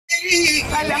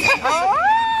Oh,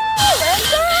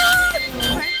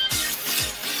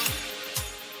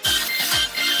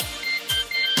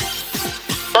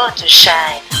 Born to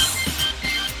shine.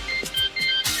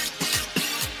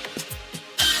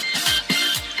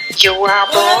 You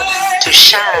are born to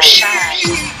shine.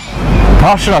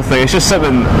 Passion, I think, it's just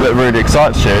something that really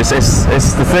excites you.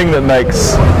 It's the thing that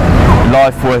makes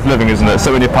life worth living, isn't it?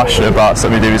 Something you're passionate about,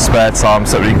 something you do in your spare time,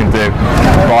 something you can do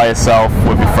by yourself,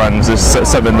 with your friends. It's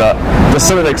something that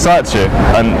excites you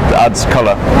and adds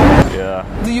colour. Yeah.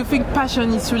 do you think passion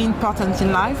is really important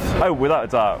in life? Oh, without a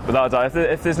doubt, without a doubt.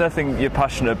 If there's nothing you're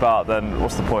passionate about, then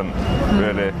what's the point,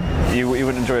 really? You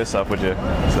wouldn't enjoy yourself, would you?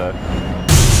 So.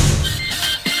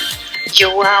 You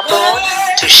are born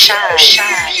to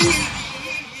shine.